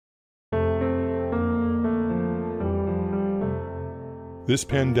This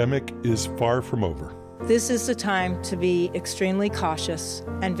pandemic is far from over. This is the time to be extremely cautious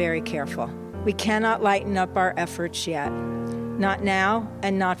and very careful. We cannot lighten up our efforts yet. Not now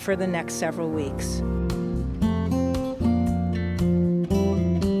and not for the next several weeks.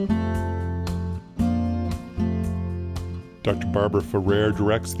 Dr. Barbara Ferrer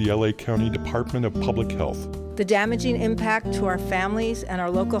directs the LA County Department of Public Health. The damaging impact to our families and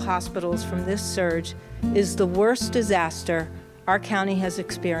our local hospitals from this surge is the worst disaster our county has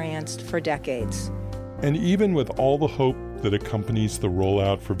experienced for decades. And even with all the hope that accompanies the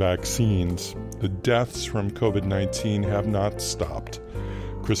rollout for vaccines, the deaths from COVID-19 have not stopped.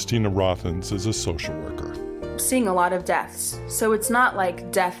 Christina Rothens is a social worker. Seeing a lot of deaths. So it's not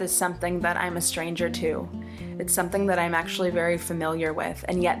like death is something that I'm a stranger to. It's something that I'm actually very familiar with,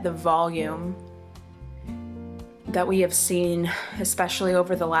 and yet the volume that we have seen, especially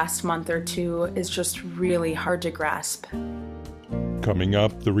over the last month or two, is just really hard to grasp. Coming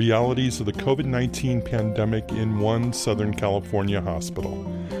up, the realities of the COVID-19 pandemic in one Southern California hospital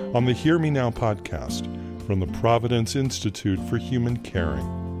on the Hear Me Now podcast from the Providence Institute for Human Caring.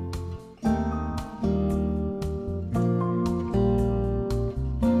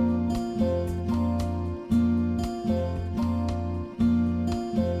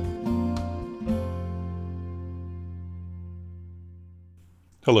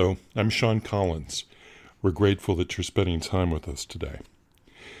 Hello, I'm Sean Collins. We're grateful that you're spending time with us today.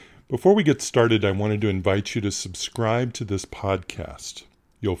 Before we get started, I wanted to invite you to subscribe to this podcast.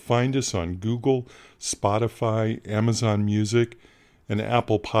 You'll find us on Google, Spotify, Amazon Music, and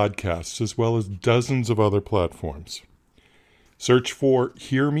Apple Podcasts, as well as dozens of other platforms. Search for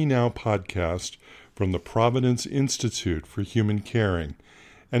Hear Me Now podcast from the Providence Institute for Human Caring,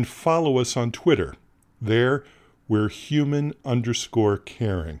 and follow us on Twitter. There, we're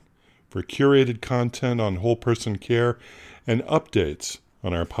human_caring for curated content on whole person care and updates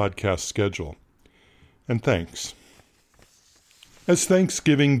on our podcast schedule. And thanks. As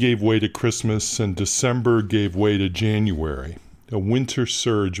Thanksgiving gave way to Christmas and December gave way to January, a winter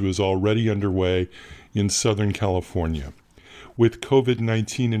surge was already underway in Southern California, with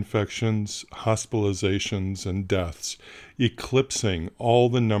COVID-19 infections, hospitalizations, and deaths eclipsing all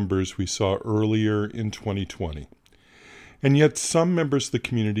the numbers we saw earlier in 2020. And yet some members of the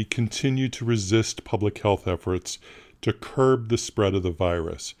community continue to resist public health efforts to curb the spread of the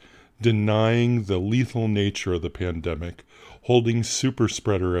virus, denying the lethal nature of the pandemic, holding super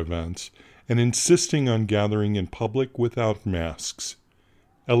spreader events, and insisting on gathering in public without masks.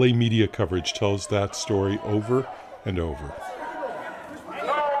 LA media coverage tells that story over and over.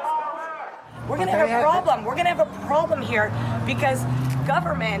 We're going to have a problem. We're going to have a problem here because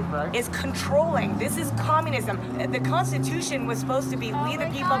government is controlling. This is communism. The Constitution was supposed to be we the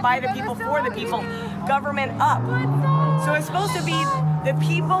people, by the people, for the people, government up. So it's supposed to be the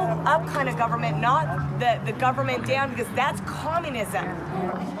people up kind of government, not the government down, because that's communism.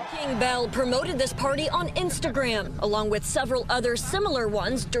 King Bell promoted this party on Instagram, along with several other similar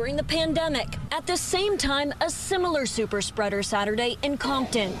ones during the pandemic. At the same time, a similar super spreader Saturday in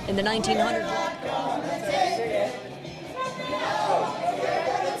Compton in the 1900s.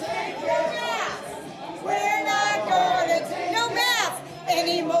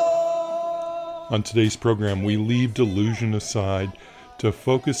 On today's program, we leave delusion aside to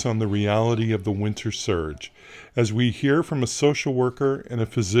focus on the reality of the winter surge as we hear from a social worker and a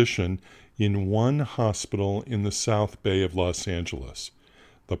physician in one hospital in the South Bay of Los Angeles,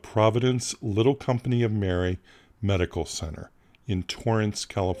 the Providence Little Company of Mary Medical Center in Torrance,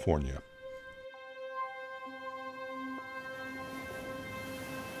 California.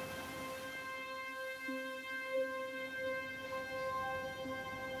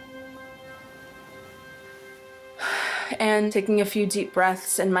 And taking a few deep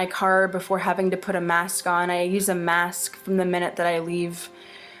breaths in my car before having to put a mask on. I use a mask from the minute that I leave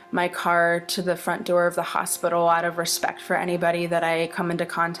my car to the front door of the hospital out of respect for anybody that I come into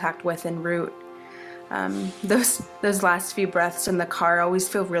contact with en route. Those last few breaths in the car always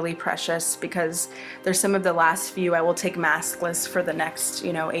feel really precious because they're some of the last few I will take maskless for the next,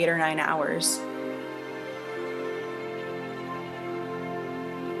 8 or 9 hours.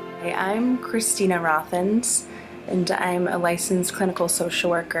 Hey, I'm Christina Rothens, and I'm a licensed clinical social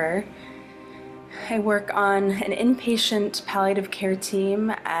worker. I work on an inpatient palliative care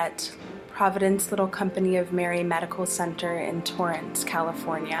team at Providence Little Company of Mary Medical Center in Torrance,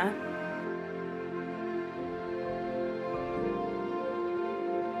 California.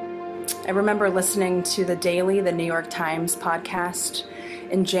 I remember listening to The Daily, the New York Times podcast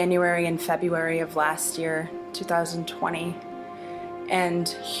in January and February of last year, 2020. and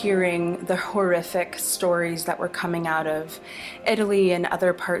hearing the horrific stories that were coming out of Italy and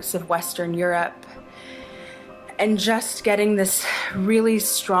other parts of Western Europe, and just getting this really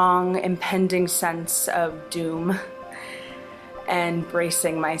strong, impending sense of doom and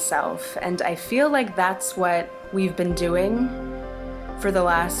bracing myself. And I feel like that's what we've been doing for the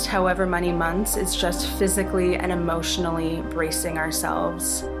last however many months, is just physically and emotionally bracing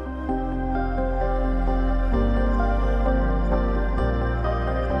ourselves.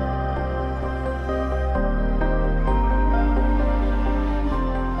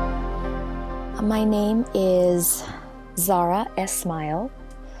 My name is Zara Esmail.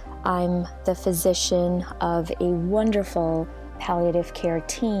 I'm the physician of a wonderful palliative care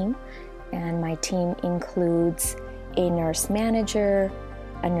team, and my team includes a nurse manager,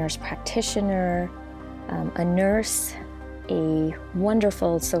 a nurse practitioner, a nurse, a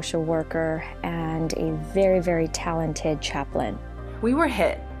wonderful social worker, and a very, very talented chaplain. We were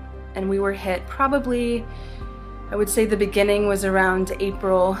hit, and we were hit probably, I would say the beginning was around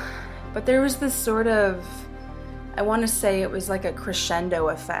April, but there was this sort of, I want to say it was like a crescendo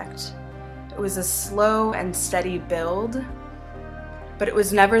effect. It was a slow and steady build, but it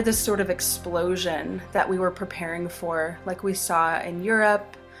was never this sort of explosion that we were preparing for, like we saw in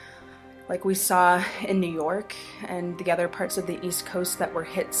Europe, like we saw in New York and the other parts of the East Coast that were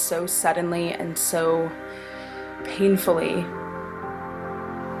hit so suddenly and so painfully.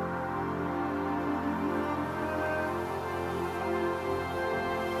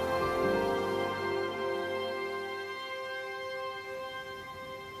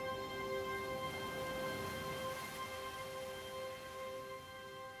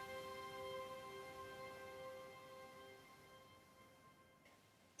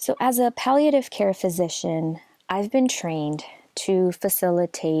 So as a palliative care physician, I've been trained to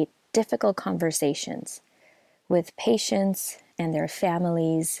facilitate difficult conversations with patients and their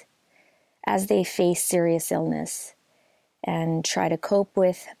families as they face serious illness and try to cope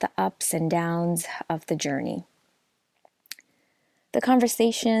with the ups and downs of the journey. The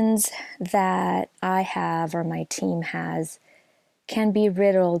conversations that I have or my team has can be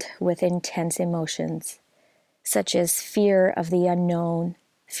riddled with intense emotions, such as fear of the unknown,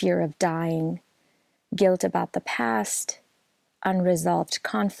 fear of dying, guilt about the past, unresolved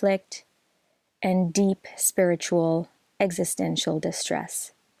conflict, and deep spiritual, existential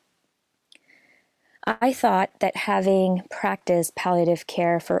distress. I thought that having practiced palliative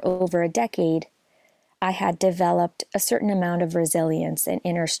care for over a decade, I had developed a certain amount of resilience and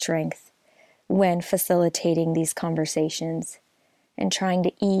inner strength when facilitating these conversations and trying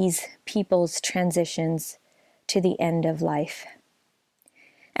to ease people's transitions to the end of life.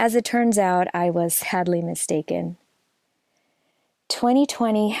 As it turns out, I was sadly mistaken.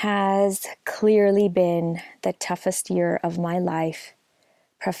 2020 has clearly been the toughest year of my life,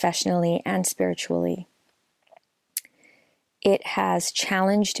 professionally and spiritually. It has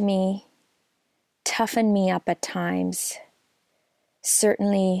challenged me, toughened me up at times,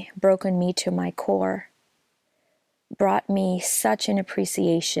 certainly broken me to my core, brought me such an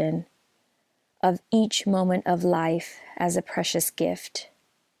appreciation of each moment of life as a precious gift.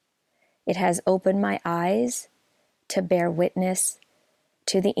 It has opened my eyes to bear witness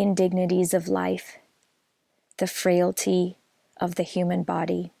to the indignities of life, the frailty of the human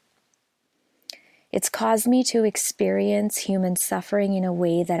body. It's caused me to experience human suffering in a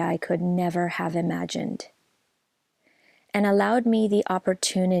way that I could never have imagined, and allowed me the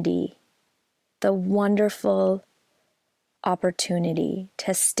opportunity, the wonderful opportunity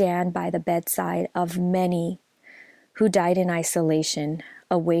to stand by the bedside of many who died in isolation,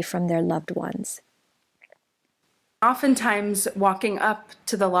 away from their loved ones. Oftentimes, walking up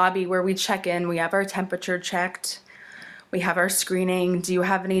to the lobby where we check in, we have our temperature checked, we have our screening. Do you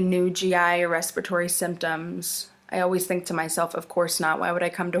have any new GI or respiratory symptoms? I always think to myself, of course not. Why would I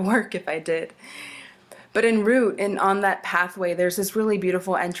come to work if I did? But en route and on that pathway, there's this really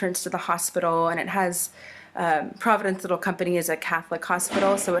beautiful entrance to the hospital, and it has, Providence Little Company is a Catholic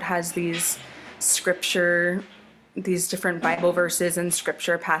hospital, so it has these different Bible verses and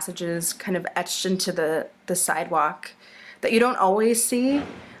scripture passages kind of etched into the sidewalk that you don't always see,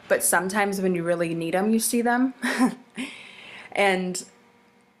 but sometimes when you really need them, you see them. And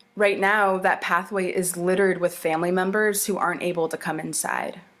right now, that pathway is littered with family members who aren't able to come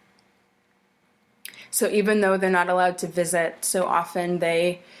inside. So even though they're not allowed to visit, so often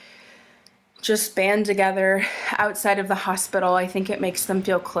they just band together outside of the hospital. I think it makes them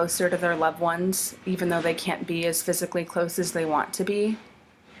feel closer to their loved ones, even though they can't be as physically close as they want to be.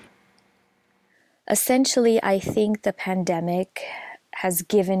 Essentially, I think the pandemic has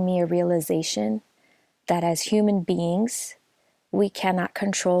given me a realization that as human beings, we cannot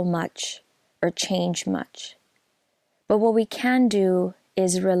control much or change much. But what we can do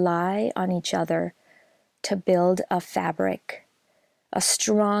is rely on each other to build a fabric, a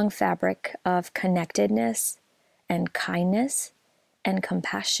strong fabric of connectedness and kindness and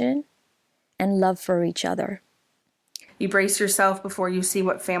compassion and love for each other. You brace yourself before you see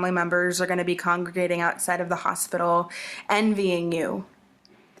what family members are going to be congregating outside of the hospital, envying you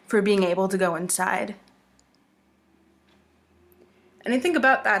for being able to go inside. And I think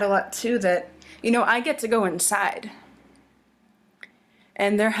about that a lot too, that, I get to go inside.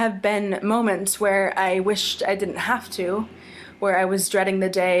 And there have been moments where I wished I didn't have to, where I was dreading the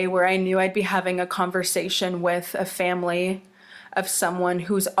day where I knew I'd be having a conversation with a family of someone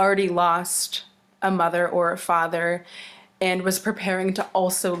who's already lost a mother or a father and was preparing to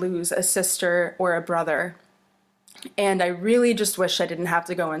also lose a sister or a brother. And I really just wish I didn't have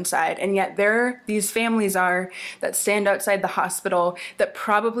to go inside. And yet these families are that stand outside the hospital that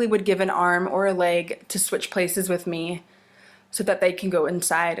probably would give an arm or a leg to switch places with me so that they can go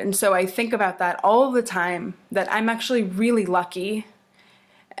inside. And so I think about that all the time, that I'm actually really lucky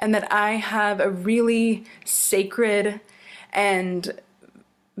and that I have a really sacred and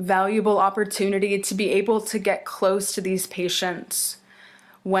valuable opportunity to be able to get close to these patients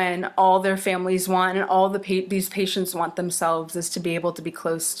when all their families want and all these patients want themselves is to be able to be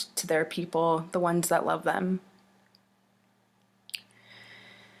close to their people, the ones that love them.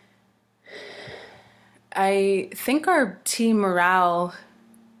 I think our team morale,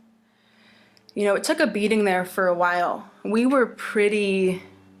 it took a beating there for a while. We were pretty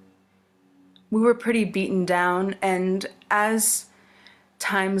beaten down, and as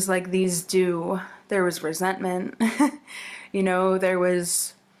times like these do, there was resentment. There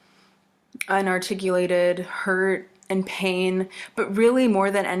was unarticulated hurt and pain, but really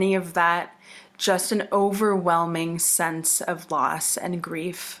more than any of that, just an overwhelming sense of loss and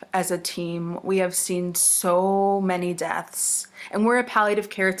grief. As a team, we have seen so many deaths, and we're a palliative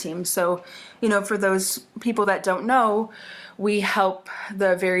care team. So, for those people that don't know, we help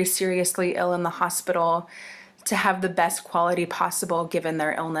the very seriously ill in the hospital to have the best quality possible given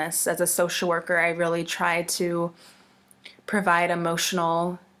their illness. As a social worker, I really try to provide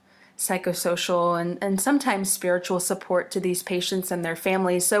emotional, psychosocial, and sometimes spiritual support to these patients and their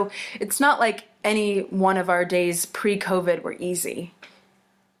families. So it's not like any one of our days pre-COVID were easy.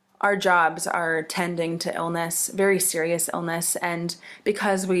 Our jobs are tending to illness, very serious illness, and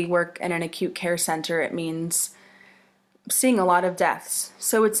because we work in an acute care center, it means seeing a lot of deaths.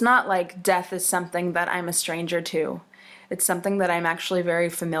 So it's not like death is something that I'm a stranger to. It's something that I'm actually very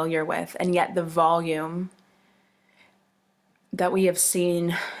familiar with, and yet the volume that we have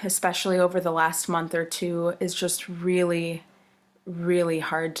seen, especially over the last month or two, is just really, really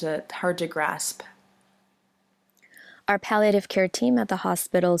hard to grasp. Our palliative care team at the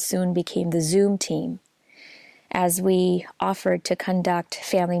hospital soon became the Zoom team, as we offered to conduct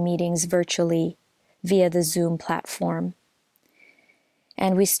family meetings virtually via the Zoom platform.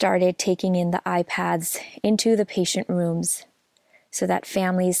 And we started taking in the iPads into the patient rooms so that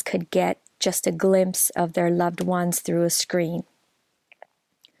families could get just a glimpse of their loved ones through a screen.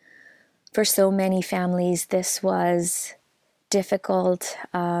 For so many families, this was difficult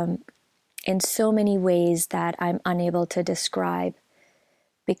in so many ways that I'm unable to describe,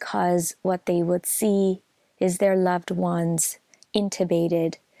 because what they would see is their loved ones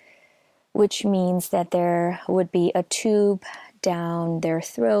intubated, which means that there would be a tube down their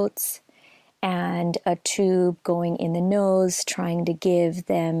throats and a tube going in the nose, trying to give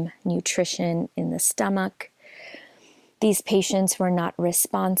them nutrition in the stomach. These patients were not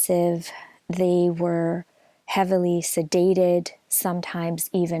responsive. They were heavily sedated, sometimes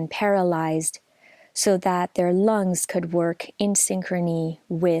even paralyzed, so that their lungs could work in synchrony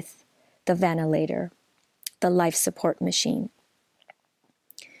with the ventilator, the life support machine.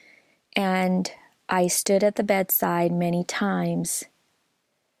 And I stood at the bedside many times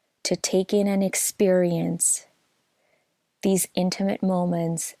to take in and experience these intimate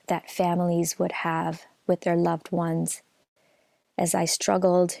moments that families would have with their loved ones, as I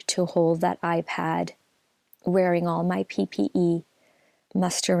struggled to hold that iPad, wearing all my PPE,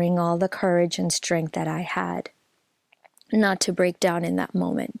 mustering all the courage and strength that I had, not to break down in that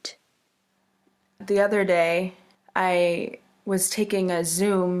moment. The other day, I was taking a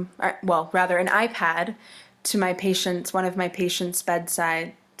Zoom, an iPad to one of my patient's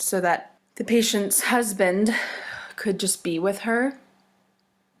bedside, so that the patient's husband could just be with her.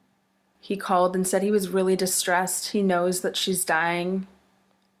 He called and said he was really distressed. He knows that she's dying.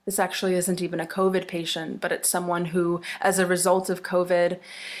 This actually isn't even a COVID patient, but it's someone who, as a result of COVID,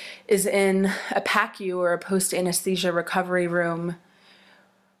 is in a PACU or a post-anesthesia recovery room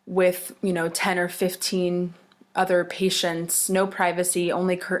with, 10 or 15 other patients, no privacy,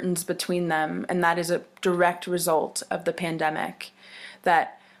 only curtains between them. And that is a direct result of the pandemic.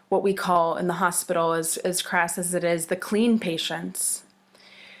 That what we call in the hospital, as crass as it is, the clean patients.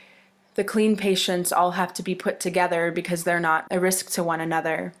 The clean patients all have to be put together because they're not a risk to one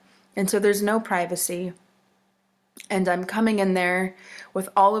another. And so there's no privacy. And I'm coming in there with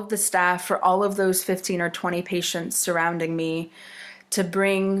all of the staff for all of those 15 or 20 patients surrounding me to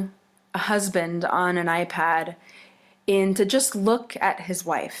bring a husband on an iPad in to just look at his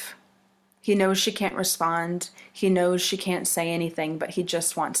wife. He knows she can't respond. He knows she can't say anything, but he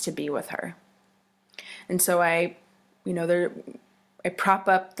just wants to be with her. And so I prop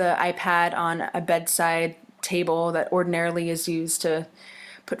up the iPad on a bedside table that ordinarily is used to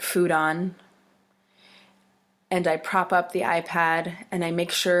put food on. And I prop up the iPad and I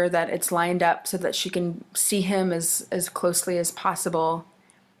make sure that it's lined up so that she can see him as closely as possible.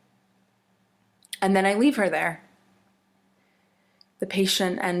 And then I leave her there. The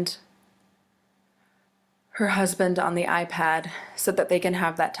patient and her husband on the iPad so that they can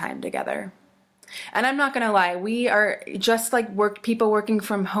have that time together. And I'm not going to lie, we are just like people working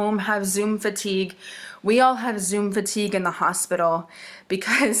from home have Zoom fatigue. We all have Zoom fatigue in the hospital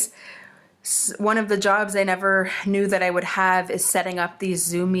because one of the jobs I never knew that I would have is setting up these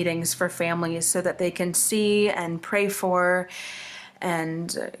Zoom meetings for families so that they can see and pray for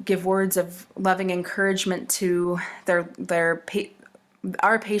and give words of loving encouragement to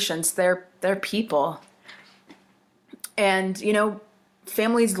our patients, their people. And,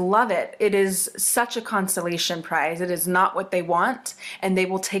 families love it. It is such a consolation prize. It is not what they want, and they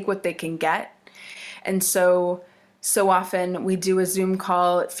will take what they can get. And so often we do a Zoom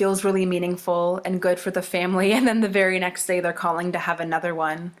call. It feels really meaningful and good for the family. And then the very next day they're calling to have another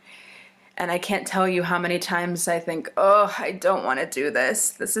one. And I can't tell you how many times I think, oh, I don't want to do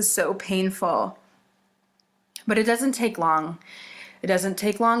this. This is so painful. But it doesn't take long. It doesn't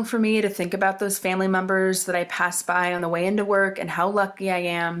take long for me to think about those family members that I pass by on the way into work and how lucky I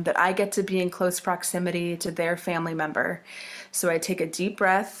am that I get to be in close proximity to their family member. So I take a deep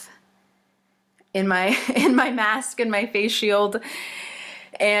breath in my mask and my face shield,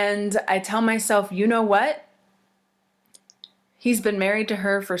 and I tell myself, you know what? He's been married to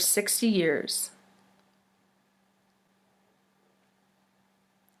her for 60 years.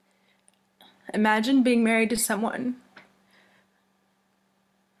 Imagine being married to someone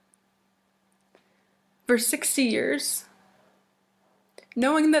for 60 years,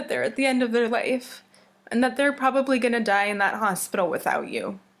 knowing that they're at the end of their life and that they're probably going to die in that hospital without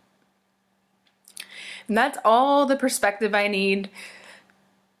you. And that's all the perspective I need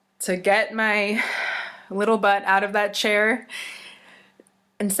to get my little butt out of that chair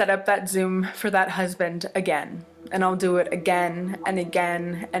and set up that Zoom for that husband again. And I'll do it again and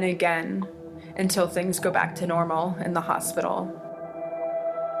again and again until things go back to normal in the hospital.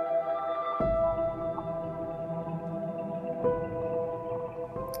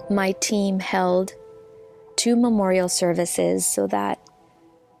 My team held 2 memorial services so that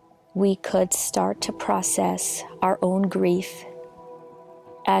we could start to process our own grief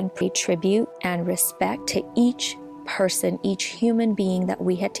and pay tribute and respect to each person, each human being that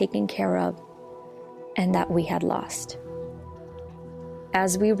we had taken care of and that we had lost.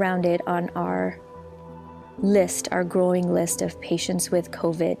 As we rounded on our list, our growing list of patients with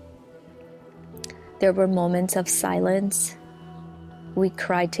COVID, there were moments of silence. We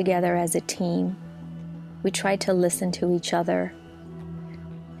cried together as a team. We tried to listen to each other.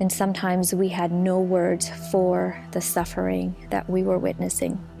 And sometimes we had no words for the suffering that we were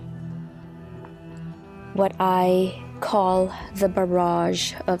witnessing. What I call the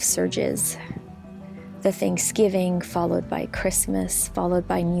barrage of surges. The Thanksgiving followed by Christmas, followed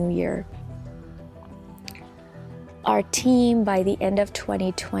by New Year. Our team by the end of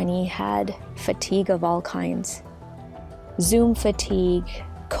 2020 had fatigue of all kinds. Zoom fatigue,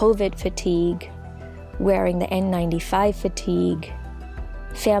 COVID fatigue, wearing the N95 fatigue,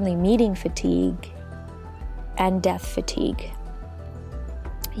 family meeting fatigue, and death fatigue.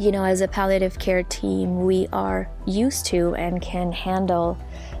 As a palliative care team, we are used to and can handle,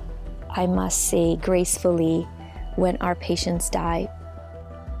 I must say, gracefully when our patients die,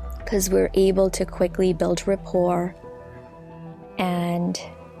 because we're able to quickly build rapport and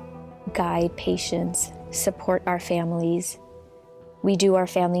guide patients, support our families. We do our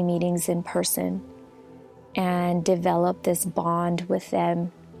family meetings in person and develop this bond with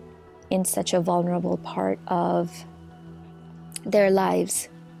them in such a vulnerable part of their lives.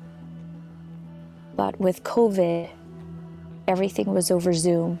 But with COVID, everything was over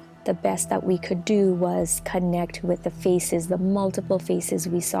Zoom. The best that we could do was connect with the faces, the multiple faces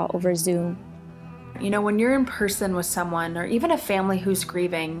we saw over Zoom. You know, when you're in person with someone, or even a family who's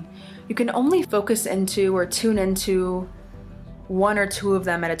grieving, you can only focus into or tune into one or two of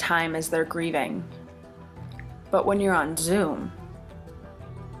them at a time as they're grieving. But when you're on Zoom,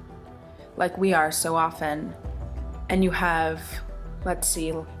 like we are so often, and you have, let's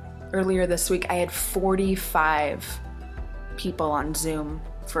see, earlier this week I had 45 people on Zoom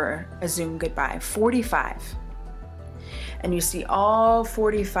for a Zoom goodbye. 45. And you see all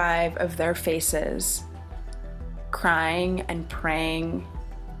 45 of their faces crying and praying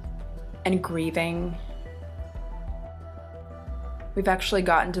and grieving. We've actually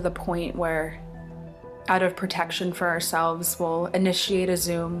gotten to the point where, out of protection for ourselves, we'll initiate a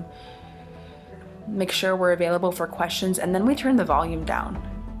Zoom, make sure we're available for questions, and then we turn the volume down.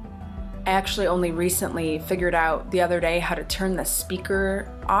 I actually only recently figured out the other day how to turn the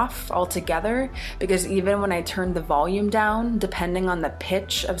speaker off altogether, because even when I turned the volume down, depending on the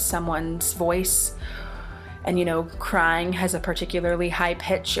pitch of someone's voice, and crying has a particularly high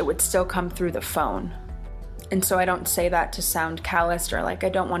pitch, it would still come through the phone. And so I don't say that to sound calloused or like I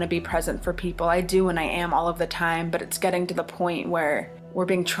don't want to be present for people. I do and I am all of the time, but it's getting to the point where we're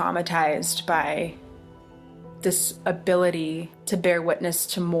being traumatized by this ability to bear witness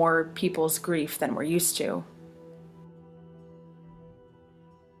to more people's grief than we're used to.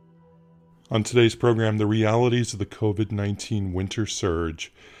 On today's program, the realities of the COVID-19 winter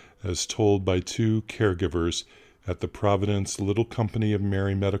surge, as told by two caregivers at the Providence Little Company of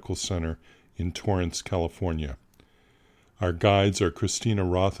Mary Medical Center in Torrance, California. Our guides are Christina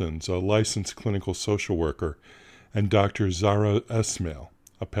Rothens, a licensed clinical social worker, and Dr. Zara Esmail,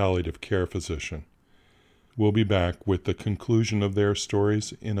 a palliative care physician. We'll be back with the conclusion of their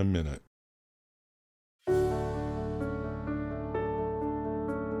stories in a minute.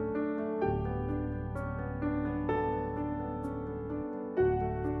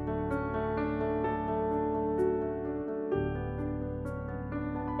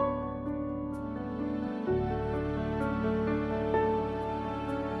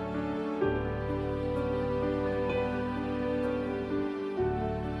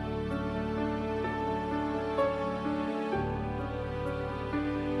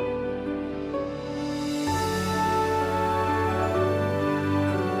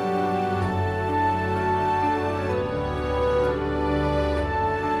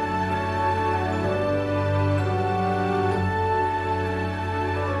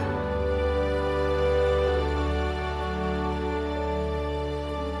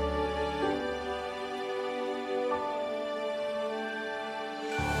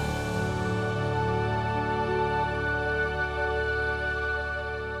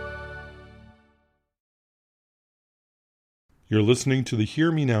 You're listening to the Hear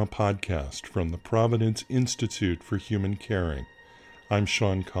Me Now podcast from the Providence Institute for Human Caring. I'm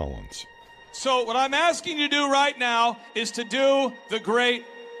Sean Collins. So what I'm asking you to do right now is to do the Great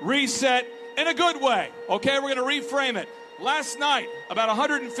Reset in a good way. Okay, we're going to reframe it. Last night, about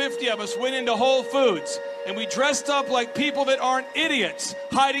 150 of us went into Whole Foods, and we dressed up like people that aren't idiots,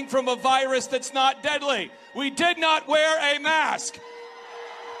 hiding from a virus that's not deadly. We did not wear a mask.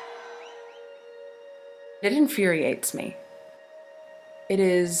 It infuriates me. It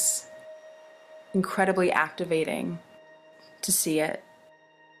is incredibly activating to see it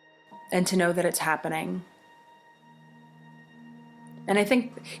and to know that it's happening. And I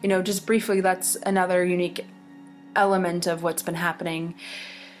think, just briefly, that's another unique element of what's been happening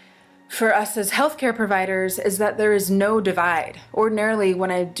for us as healthcare providers, is that there is no divide. Ordinarily, when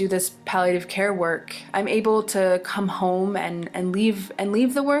I do this palliative care work, I'm able to come home and leave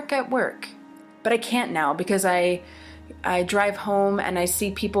the work at work. But I can't now, because I drive home and I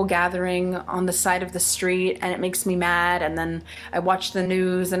see people gathering on the side of the street, and it makes me mad. And then I watch the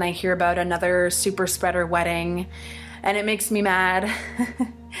news and I hear about another super spreader wedding, and it makes me mad.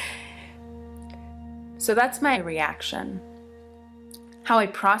 So that's my reaction. How I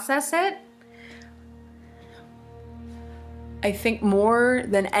process it, I think more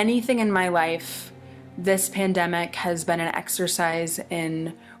than anything in my life, this pandemic has been an exercise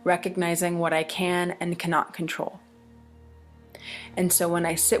in recognizing what I can and cannot control. And so when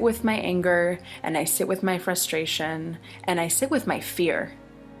I sit with my anger, and I sit with my frustration, and I sit with my fear,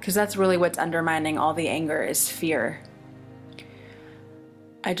 because that's really what's undermining all the anger, is fear.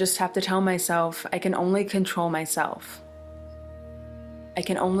 I just have to tell myself, I can only control myself. I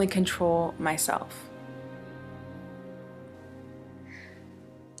can only control myself.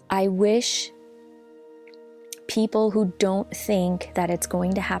 I wish people who don't think that it's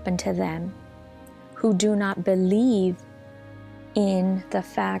going to happen to them, who do not believe in the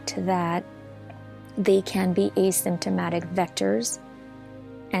fact that they can be asymptomatic vectors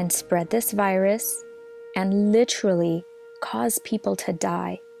and spread this virus and literally cause people to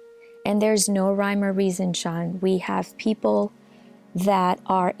die. And there's no rhyme or reason, Sean. We have people that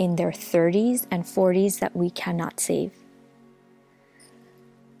are in their 30s and 40s that we cannot save.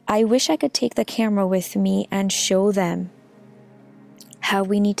 I wish I could take the camera with me and show them how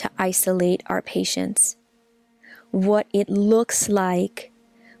we need to isolate our patients, what it looks like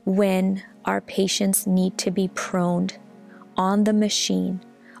when our patients need to be proned on the machine,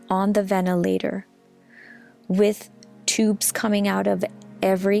 on the ventilator, with tubes coming out of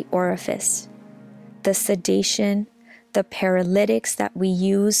every orifice, the sedation, the paralytics that we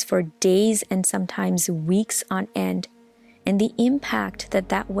use for days and sometimes weeks on end, and the impact that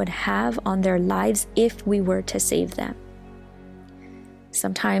that would have on their lives if we were to save them.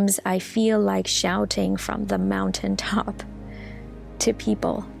 Sometimes I feel like shouting from the mountaintop to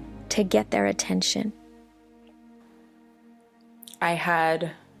people to get their attention. I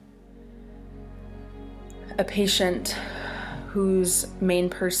had a patient whose main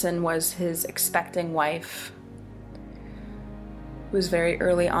person was his expecting wife, who was very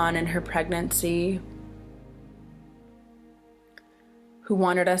early on in her pregnancy, who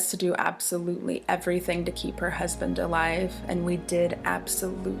wanted us to do absolutely everything to keep her husband alive, and we did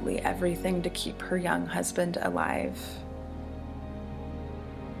absolutely everything to keep her young husband alive.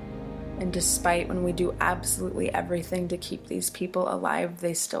 And despite when we do absolutely everything to keep these people alive,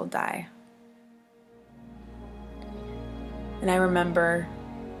 they still die. And I remember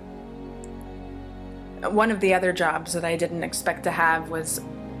one of the other jobs that I didn't expect to have was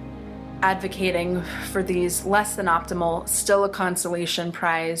advocating for these less than optimal, still a consolation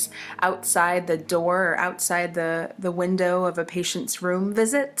prize outside the door or outside the window of a patient's room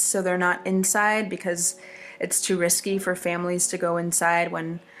visit, so they're not inside because it's too risky for families to go inside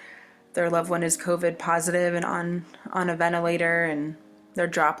when their loved one is COVID positive and on a ventilator and their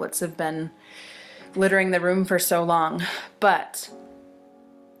droplets have been littering the room for so long. But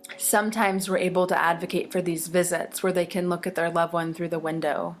sometimes we're able to advocate for these visits where they can look at their loved one through the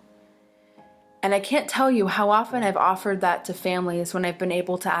window. And I can't tell you how often I've offered that to families when I've been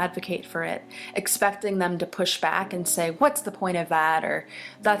able to advocate for it, expecting them to push back and say, what's the point of that? Or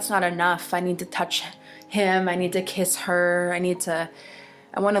that's not enough. I need to touch him. I need to kiss her.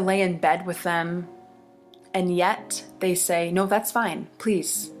 I want to lay in bed with them. And yet they say, no, that's fine.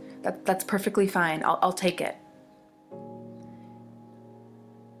 Please. That's perfectly fine. I'll take it.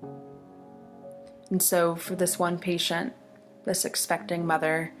 And so for this one patient, this expecting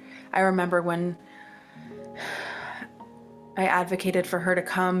mother, I remember when I advocated for her to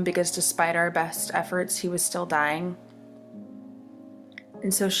come because despite our best efforts, he was still dying.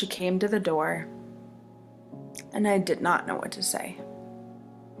 And so she came to the door, and I did not know what to say.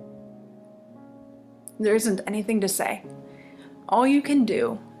 There isn't anything to say. All you can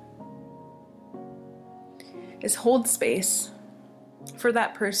do is hold space for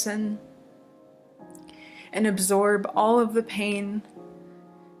that person and absorb all of the pain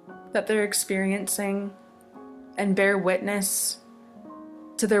that they're experiencing and bear witness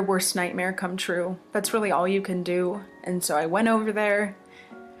to their worst nightmare come true. That's really all you can do. And so I went over there,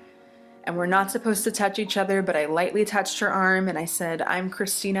 and we're not supposed to touch each other, but I lightly touched her arm and I said, I'm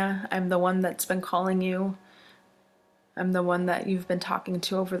Christina. I'm the one that's been calling you. I'm the one that you've been talking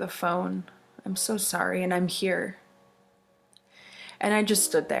to over the phone. I'm so sorry, and I'm here. And I just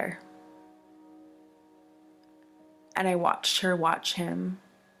stood there. And I watched her watch him,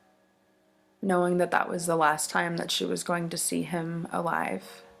 knowing that that was the last time that she was going to see him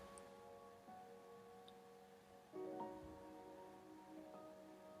alive.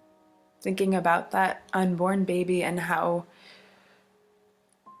 Thinking about that unborn baby and how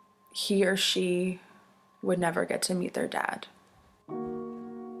he or she would never get to meet their dad.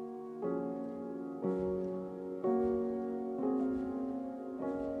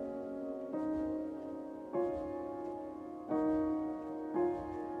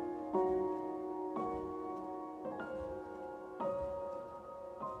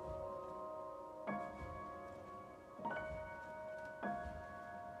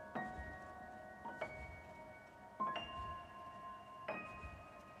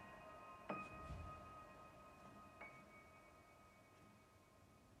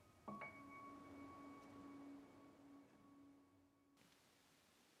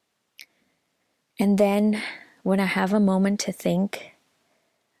 And then when I have a moment to think,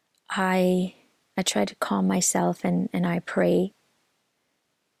 I try to calm myself and I pray.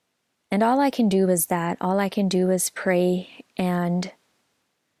 And all I can do is that. All I can do is pray and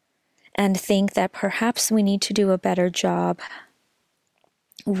and think that perhaps we need to do a better job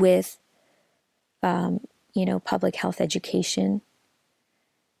with, public health education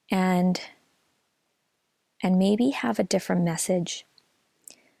and maybe have a different message.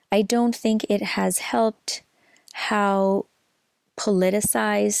 I don't think it has helped how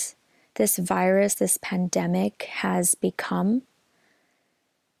politicized this virus, this pandemic has become.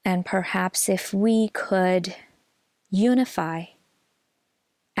 And perhaps if we could unify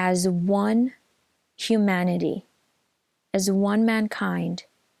as one humanity, as one mankind,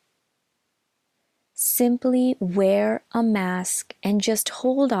 simply wear a mask and just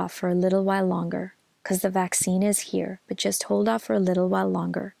hold off for a little while longer, because the vaccine is here, but just hold off for a little while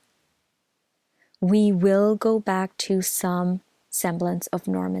longer. We will go back to some semblance of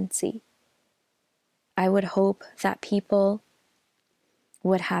normalcy. I would hope that people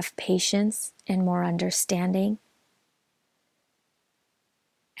would have patience and more understanding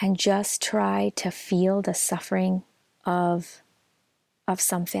and just try to feel the suffering of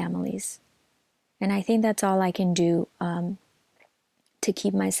some families. And I think that's all I can do to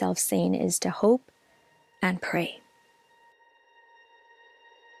keep myself sane, is to hope and pray.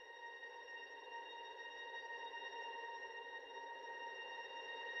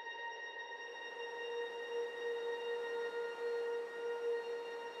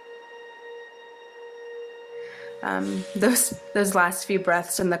 Those last few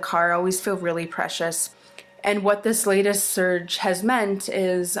breaths in the car always feel really precious. And what this latest surge has meant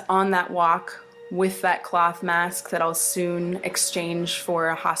is, on that walk with that cloth mask that I'll soon exchange for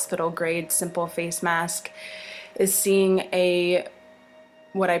a hospital-grade simple face mask, is seeing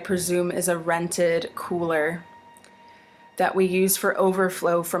what I presume is a rented cooler that we use for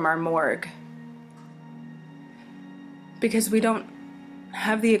overflow from our morgue. Because we don't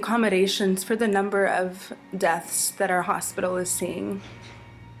have the accommodations for the number of deaths that our hospital is seeing.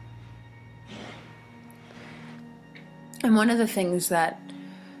 And one of the things that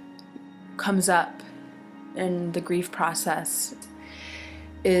comes up in the grief process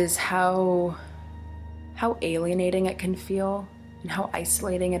is how alienating it can feel and how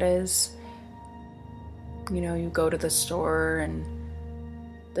isolating it is. You go to the store and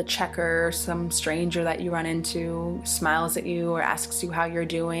the checker, some stranger that you run into, smiles at you or asks you how you're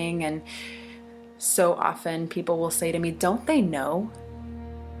doing. And so often people will say to me, don't they know?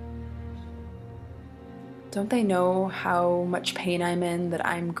 Don't they know how much pain I'm in, that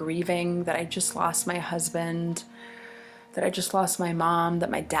I'm grieving, that I just lost my husband, that I just lost my mom, that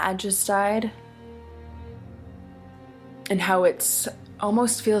my dad just died? And how it's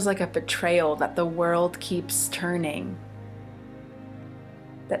almost feels like a betrayal that the world keeps turning.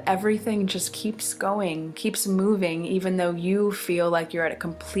 That everything just keeps going, keeps moving, even though you feel like you're at a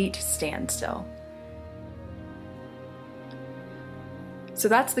complete standstill. So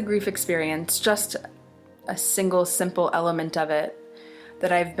that's the grief experience, just a single simple element of it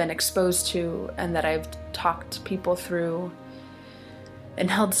that I've been exposed to and that I've talked people through and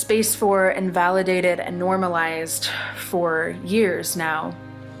held space for and validated and normalized for years now.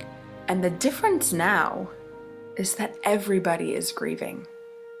 And the difference now is that everybody is grieving.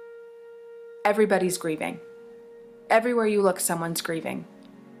 Everybody's grieving. Everywhere you look, someone's grieving.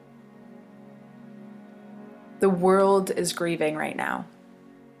 The world is grieving right now.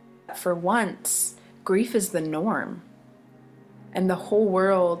 For once, grief is the norm. And the whole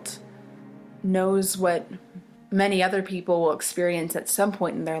world knows what many other people will experience at some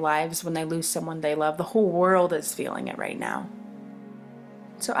point in their lives when they lose someone they love. The whole world is feeling it right now.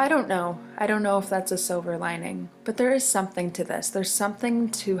 So I don't know. I don't know if that's a silver lining, but there is something to this. There's something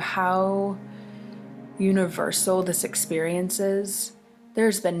to how universal this experience is.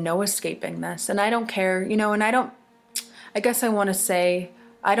 There's been no escaping this. And I don't care, and I guess I want to say,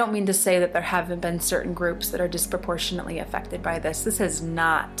 I don't mean to say that there haven't been certain groups that are disproportionately affected by this. This has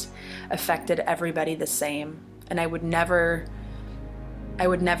not affected everybody the same. And I would never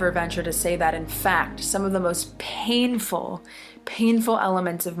venture to say that. In fact, some of the most painful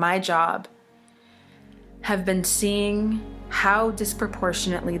elements of my job have been seeing how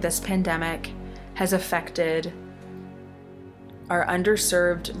disproportionately this pandemic has affected our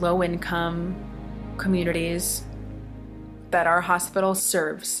underserved, low-income communities that our hospital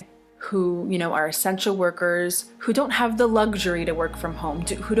serves, who, are essential workers, who don't have the luxury to work from home,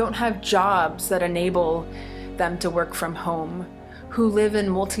 who don't have jobs that enable them to work from home, who live in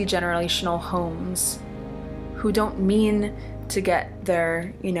multi-generational homes, who don't mean to get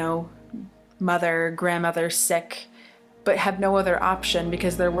their, mother, grandmother sick, but have no other option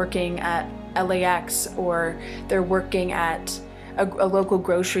because they're working at LAX or they're working at a local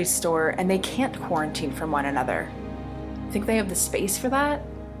grocery store and they can't quarantine from one another. Think they have the space for that?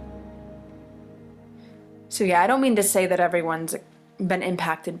 So yeah, I don't mean to say that everyone's been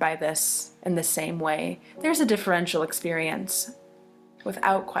impacted by this in the same way. There's a differential experience,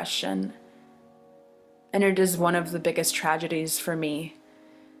 without question. And it is one of the biggest tragedies for me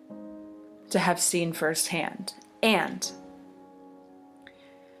to have seen firsthand. And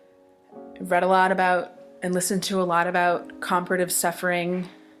I've read a lot about and listened to a lot about comparative suffering,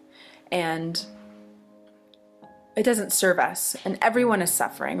 and it doesn't serve us. And everyone is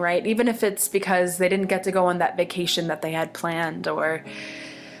suffering, right? Even if it's because they didn't get to go on that vacation that they had planned, or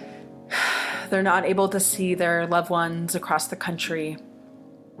they're not able to see their loved ones across the country.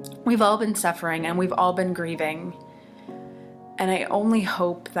 We've all been suffering and we've all been grieving. And I only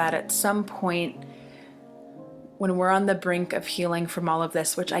hope that at some point, when we're on the brink of healing from all of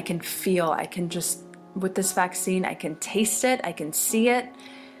this, which I can feel, with this vaccine, I can taste it, I can see it.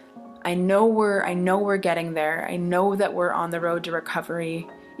 I know we're getting there. I know that we're on the road to recovery,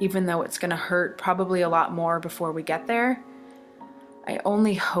 even though it's gonna hurt probably a lot more before we get there. I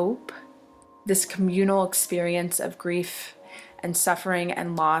only hope this communal experience of grief and suffering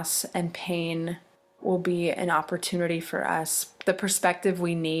and loss and pain will be an opportunity for us, the perspective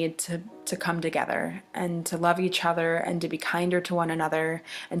we need to come together and to love each other and to be kinder to one another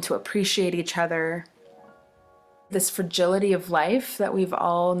and to appreciate each other. This fragility of life that we've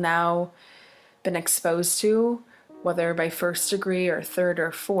all now been exposed to, whether by first degree or third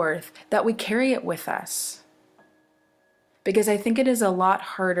or fourth, that we carry it with us. Because I think it is a lot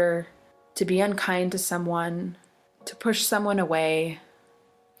harder to be unkind to someone, to push someone away,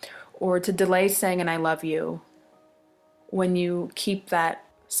 or to delay saying "and I love you" when you keep that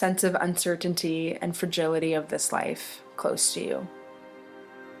sense of uncertainty and fragility of this life close to you.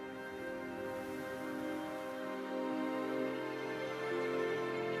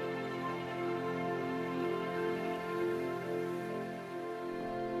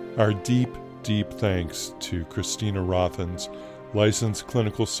 Our deep, deep thanks to Christina Rothens, licensed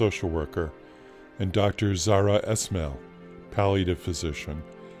clinical social worker, and Dr. Zara Esmail, palliative physician,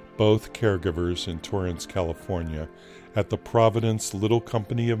 both caregivers in Torrance, California, at the Providence Little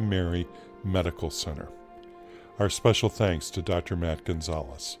Company of Mary Medical Center. Our special thanks to Dr. Matt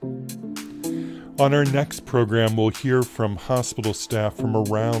Gonzalez. On our next program, we'll hear from hospital staff from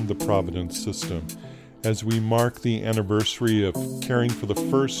around the Providence system as we mark the anniversary of caring for the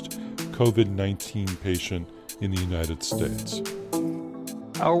first COVID-19 patient in the United States.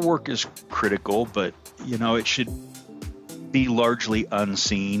 Our work is critical, but, it should be largely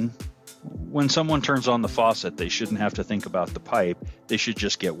unseen. When someone turns on the faucet, they shouldn't have to think about the pipe. They should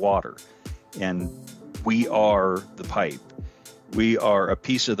just get water. And we are the pipe. We are a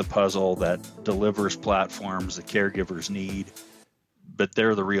piece of the puzzle that delivers platforms the caregivers need, but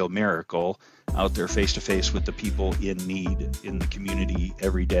they're the real miracle out there face to face with the people in need in the community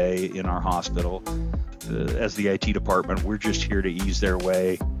every day in our hospital. As the IT department, we're just here to ease their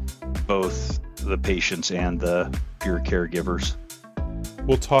way, both the patients and the peer caregivers.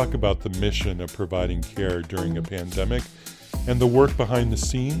 We'll talk about the mission of providing care during a pandemic and the work behind the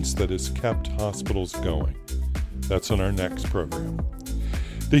scenes that has kept hospitals going. That's on our next program.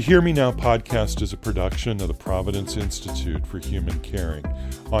 The Hear Me Now podcast is a production of the Providence Institute for Human Caring,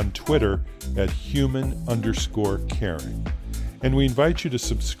 on Twitter at human_caring. And we invite you to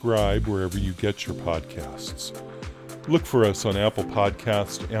subscribe wherever you get your podcasts. Look for us on Apple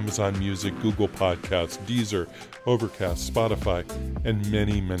Podcasts, Amazon Music, Google Podcasts, Deezer, Overcast, Spotify, and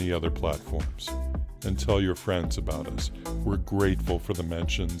many, many other platforms. And tell your friends about us. We're grateful for the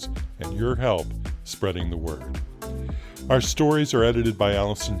mentions and your help spreading the word. Our stories are edited by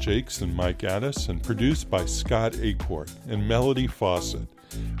Allison Jakes and Mike Addis and produced by Scott Acorn and Melody Fawcett.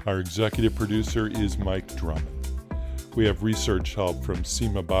 Our executive producer is Mike Drummond. We have research help from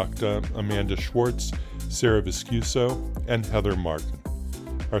Seema Bhakta, Amanda Schwartz, Sarah Viscuso, and Heather Martin.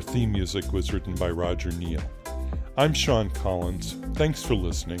 Our theme music was written by Roger Neal. I'm Sean Collins. Thanks for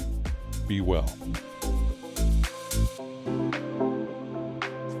listening. Be well.